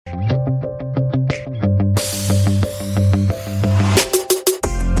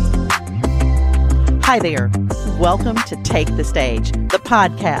Hi there. Welcome to Take the Stage, the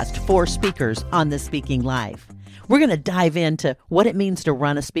podcast for speakers on the speaking life. We're going to dive into what it means to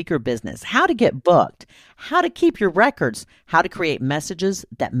run a speaker business, how to get booked, how to keep your records, how to create messages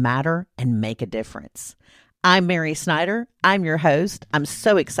that matter and make a difference. I'm Mary Snyder. I'm your host. I'm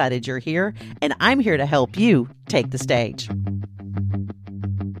so excited you're here, and I'm here to help you take the stage.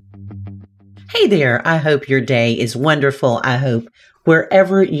 Hey there. I hope your day is wonderful. I hope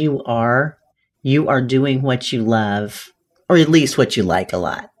wherever you are doing what you love, or at least what you like a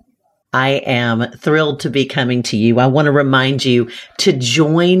lot. I am thrilled to be coming to you. I want to remind you to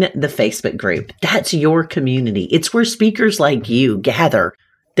join the Facebook group. That's your community. It's where speakers like you gather.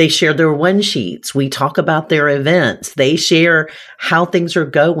 They share their one sheets. We talk about their events. They share how things are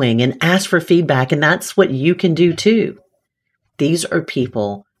going and ask for feedback. And that's what you can do too. These are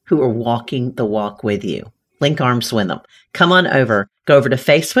people who are walking the walk with you. Link arms with them. Come on over. Go over to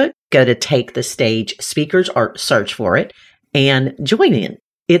Facebook. Go to Take the Stage Speakers or search for it and join in.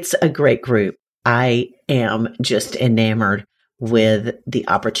 It's a great group. I am just enamored with the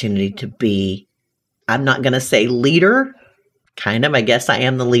opportunity to be, I'm not going to say leader, kind of, I guess I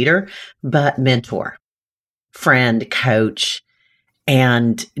am the leader, but mentor, friend, coach,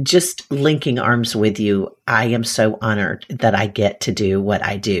 and just linking arms with you. I am so honored that I get to do what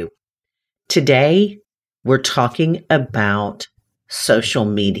I do. Today, we're talking about social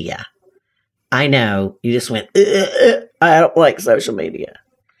media. I know you just went, I don't like social media.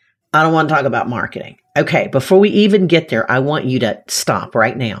 I don't want to talk about marketing. Okay, before we even get there, I want you to stop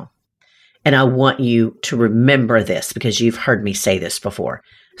right now. And I want you to remember this because you've heard me say this before.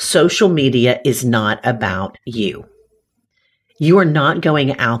 Social media is not about you. You are not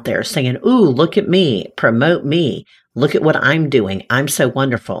going out there saying, ooh, look at me, promote me. Look at what I'm doing. I'm so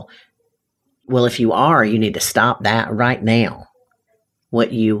wonderful. Well, if you are, you need to stop that right now.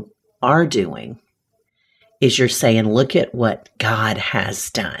 What you are doing is you're saying, look at what God has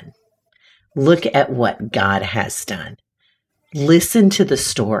done. Look at what God has done. Listen to the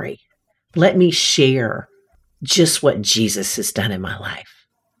story. Let me share just what Jesus has done in my life.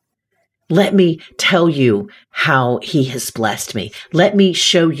 Let me tell you how he has blessed me. Let me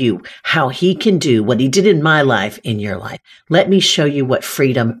show you how he can do what he did in my life in your life. Let me show you what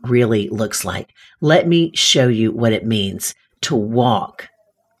freedom really looks like. Let me show you what it means to walk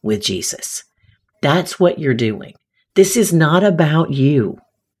with Jesus. That's what you're doing. This is not about you.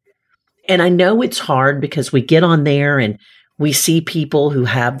 And I know it's hard because we get on there and we see people who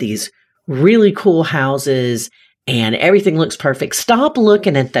have these really cool houses and everything looks perfect. Stop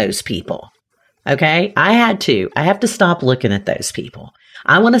looking at those people. Okay? I have to stop looking at those people.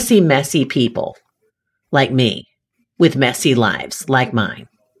 I want to see messy people like me with messy lives like mine.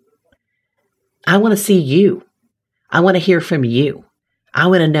 I want to see you. I want to hear from you. I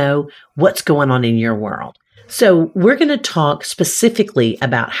want to know what's going on in your world. So we're going to talk specifically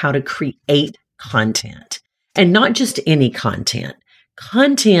about how to create content, and not just any content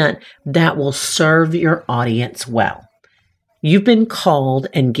that will serve your audience well. You've been called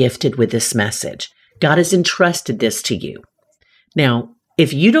and gifted with this message. God has entrusted this to you. Now,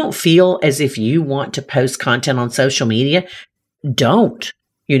 if you don't feel as if you want to post content on social media, don't.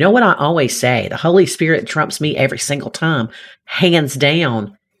 You know what I always say? The Holy Spirit trumps me every single time. Hands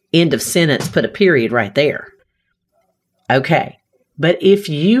down, end of sentence, put a period right there. Okay. But if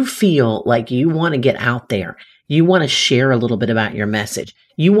you feel like you want to get out there, you want to share a little bit about your message,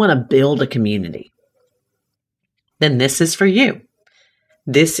 you want to build a community, then this is for you.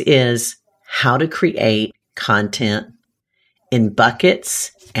 This is how to create content in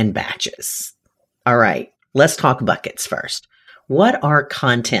buckets and batches. All right, let's talk buckets first. What are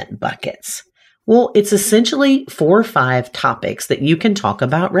content buckets? Well, it's essentially 4 or 5 topics that you can talk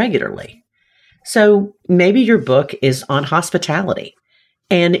about regularly. So maybe your book is on hospitality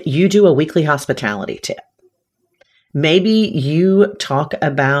and you do a weekly hospitality tip. Maybe you talk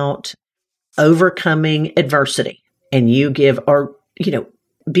about overcoming adversity and you give, or,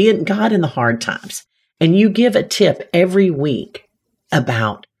 being God in the hard times. And you give a tip every week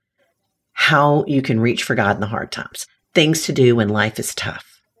about how you can reach for God in the hard times. Things to do when life is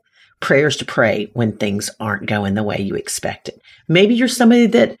tough. Prayers to pray when things aren't going the way you expected. Maybe you're somebody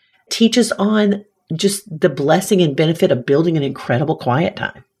that teaches on just the blessing and benefit of building an incredible quiet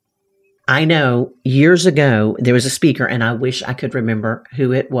time. I know years ago, there was a speaker, and I wish I could remember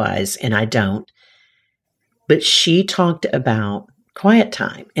who it was, and I don't, but she talked about quiet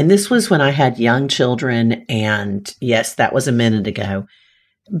time. And this was when I had young children, and yes, that was a minute ago.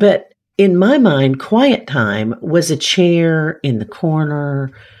 But in my mind, quiet time was a chair in the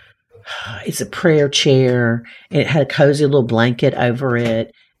corner. It's a prayer chair, and it had a cozy little blanket over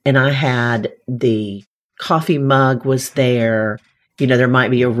it. and I had the coffee mug was there. There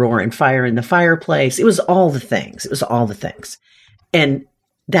might be a roaring fire in the fireplace. It was all the things. It was all the things. And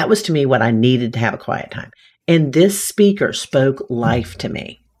that was to me what I needed to have a quiet time. And this speaker spoke life to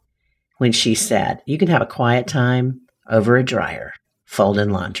me when she said, you can have a quiet time over a dryer,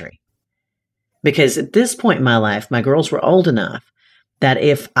 folding laundry. Because at this point in my life, my girls were old enough that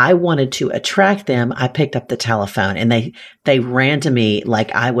if I wanted to attract them, I picked up the telephone and they ran to me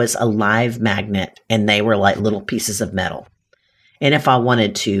like I was a live magnet and they were like little pieces of metal. And if I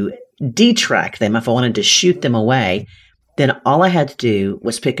wanted to detract them, if I wanted to shoot them away, then all I had to do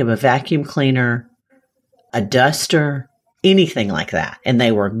was pick up a vacuum cleaner, a duster, anything like that. And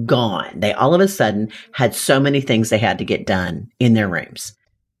they were gone. They all of a sudden had so many things they had to get done in their rooms.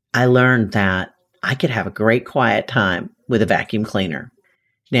 I learned that I could have a great quiet time with a vacuum cleaner.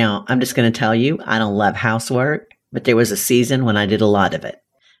 Now, I'm just going to tell you, I don't love housework, but there was a season when I did a lot of it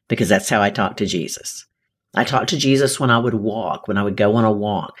because that's how I talked to Jesus. I talked to Jesus when I would walk, when I would go on a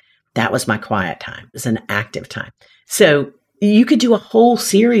walk. That was my quiet time. It was an active time. So you could do a whole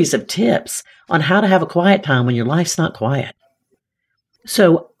series of tips on how to have a quiet time when your life's not quiet.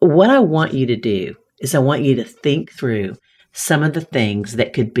 So what I want you to do is I want you to think through some of the things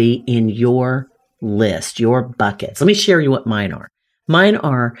that could be in your list, your buckets. Let me share you what mine are. Mine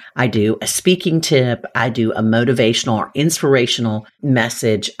are, I do a speaking tip, I do a motivational or inspirational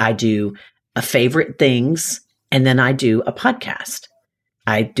message, I do a favorite things, and then I do a podcast.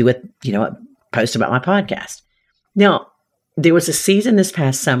 I do a post about my podcast. Now, there was a season this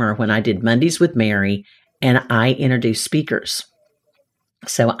past summer when I did Mondays with Mary and I introduced speakers.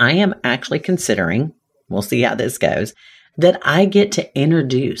 So I am actually considering, we'll see how this goes, that I get to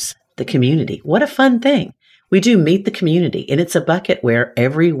introduce the community. What a fun thing. We do meet the community, and it's a bucket where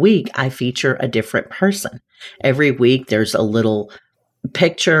every week I feature a different person. Every week there's a little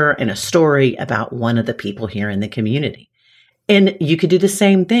picture and a story about one of the people here in the community. And you could do the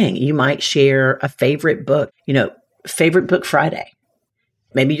same thing. You might share a favorite book, favorite book Friday.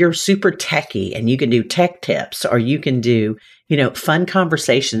 Maybe you're super techie and you can do tech tips, or you can do, fun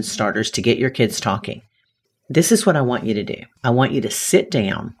conversation starters to get your kids talking. This is what I want you to do. I want you to sit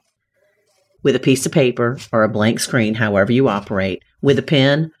down with a piece of paper or a blank screen, however you operate, with a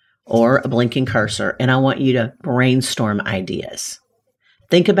pen or a blinking cursor, and I want you to brainstorm ideas.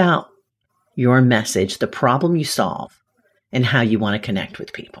 Think about your message, the problem you solve, and how you want to connect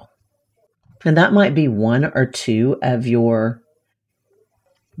with people. And that might be one or two of your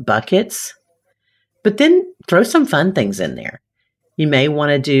buckets, but then throw some fun things in there. You may want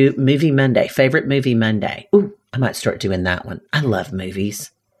to do Movie Monday, favorite movie Monday. Ooh, I might start doing that one. I love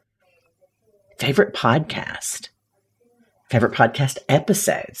movies. Favorite podcast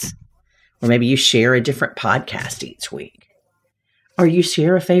episodes, or maybe you share a different podcast each week, or you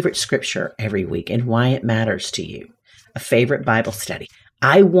share a favorite scripture every week and why it matters to you, a favorite Bible study.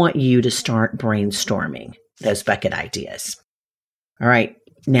 I want you to start brainstorming those bucket ideas. All right.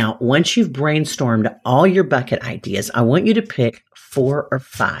 Now, once you've brainstormed all your bucket ideas, I want you to pick 4 or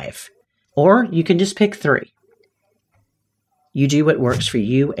 5, or you can just pick 3. You do what works for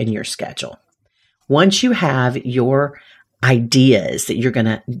you and your schedule. Once you have your ideas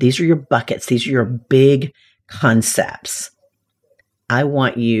that these are your buckets, these are your big concepts, I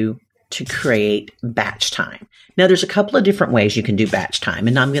want you to create batch time. Now, there's a couple of different ways you can do batch time,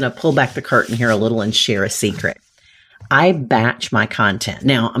 and I'm going to pull back the curtain here a little and share a secret. I batch my content.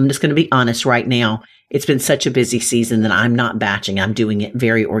 Now, I'm just going to be honest right now. It's been such a busy season that I'm not batching. I'm doing it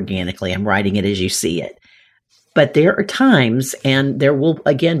very organically. I'm writing it as you see it. But there are times, and there will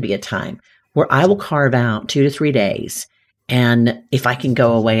again be a time, where I will carve out 2 to 3 days. And if I can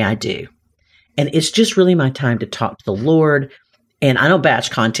go away, I do. And it's just really my time to talk to the Lord. And I don't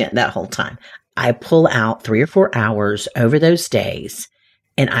batch content that whole time. I pull out 3 or 4 hours over those days,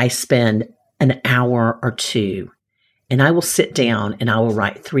 and I spend an hour or 2, and I will sit down and I will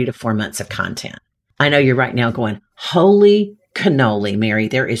write 3 to 4 months of content. I know you're right now going, holy cannoli, Mary,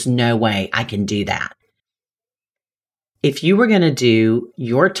 there is no way I can do that. If you were going to do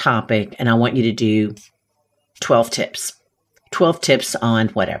your topic, and I want you to do 12 tips on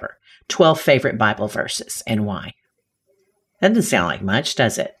whatever, 12 favorite Bible verses and why. That doesn't sound like much,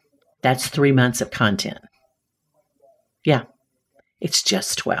 does it? That's 3 months of content. Yeah, it's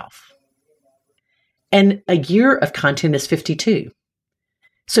just 12. And a year of content is 52.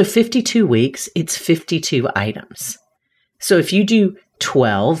 So 52 weeks, it's 52 items. So if you do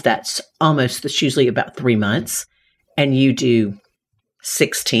 12, that's usually about 3 months. And you do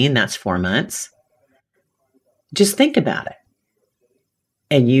 16, that's 4 months. Just think about it.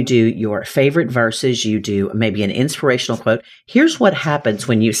 and you do your favorite verses, you do maybe an inspirational quote. Here's what happens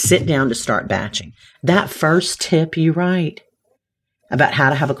when you sit down to start batching. That first tip you write about how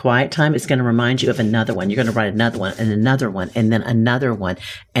to have a quiet time is going to remind you of another one. You're going to write another one and another one and then another one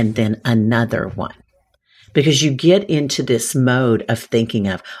and then another one. Because you get into this mode of thinking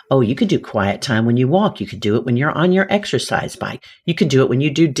of, oh, you could do quiet time when you walk. You could do it when you're on your exercise bike. You could do it when you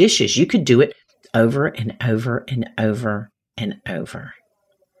do dishes. You could do it over and over and over and over.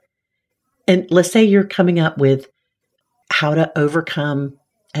 And let's say you're coming up with how to overcome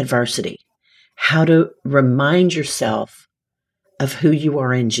adversity, how to remind yourself of who you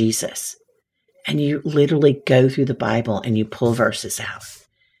are in Jesus. And you literally go through the Bible and you pull verses out.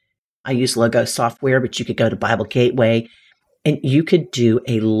 I use Logos software, but you could go to Bible Gateway and you could do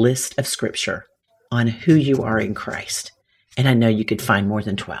a list of scripture on who you are in Christ. And I know you could find more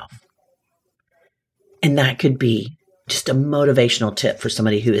than 12. And that could be just a motivational tip for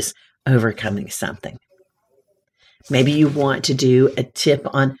somebody who is overcoming something. Maybe you want to do a tip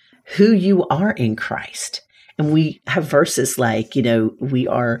on who you are in Christ. And we have verses like, we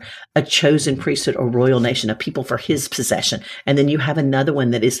are a chosen priesthood, a royal nation, a people for his possession. And then you have another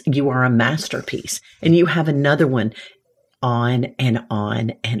one that is, you are a masterpiece. And you have another one on and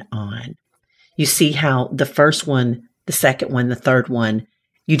on and on. You see how the first one, the second one, the third one,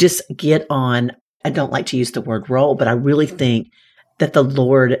 you just get on. I don't like to use the word roll, but I really think that the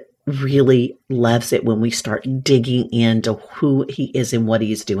Lord really loves it when we start digging into who he is and what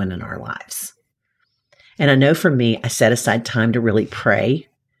he is doing in our lives. And I know for me, I set aside time to really pray.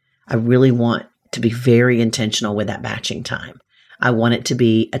 I really want to be very intentional with that batching time. I want it to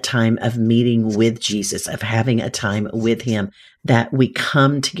be a time of meeting with Jesus, of having a time with him, that we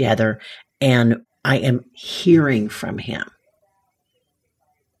come together and I am hearing from him.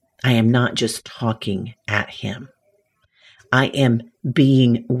 I am not just talking at him. I am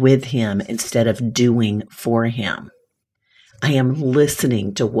being with him instead of doing for him. I am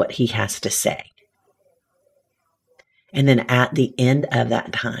listening to what he has to say. And then at the end of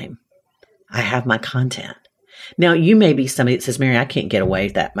that time, I have my content. Now, you may be somebody that says, Mary, I can't get away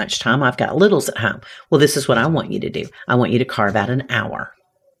that much time. I've got littles at home. Well, this is what I want you to do. I want you to carve out an hour.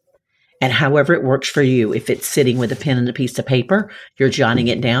 And however it works for you, if it's sitting with a pen and a piece of paper, you're jotting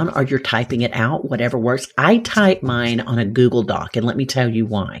it down or you're typing it out, whatever works. I type mine on a Google Doc, and let me tell you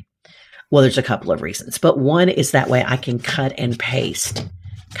why. Well, there's a couple of reasons, but one is that way I can cut and paste.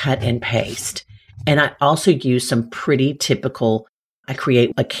 And I also use some pretty typical, I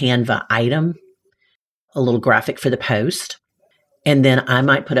create a Canva item, a little graphic for the post. And then I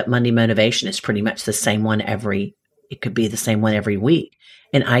might put up Monday Motivation. It's pretty much the same one it could be the same one every week.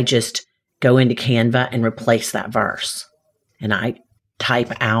 And I just go into Canva and replace that verse. And I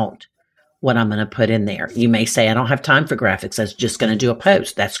type out what I'm going to put in there. You may say, I don't have time for graphics. I was just going to do a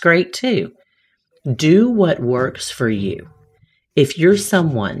post. That's great too. Do what works for you. If you're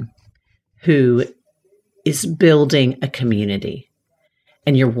someone who is building a community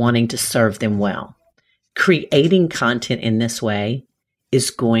and you're wanting to serve them well, creating content in this way is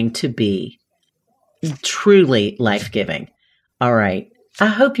going to be truly life-giving. All right. I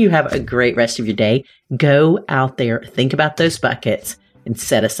hope you have a great rest of your day. Go out there, think about those buckets, and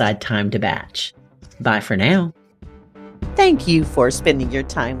set aside time to batch. Bye for now. Thank you for spending your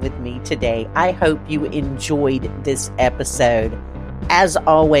time with me today. I hope you enjoyed this episode. As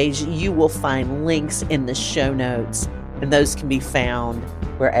always, you will find links in the show notes, and those can be found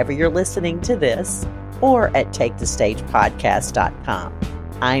wherever you're listening to this or at takethestagepodcast.com.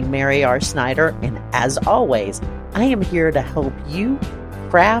 I'm Mary R. Snyder, and as always, I am here to help you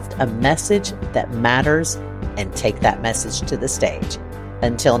craft a message that matters and take that message to the stage.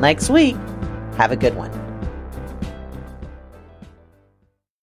 Until next week, have a good one.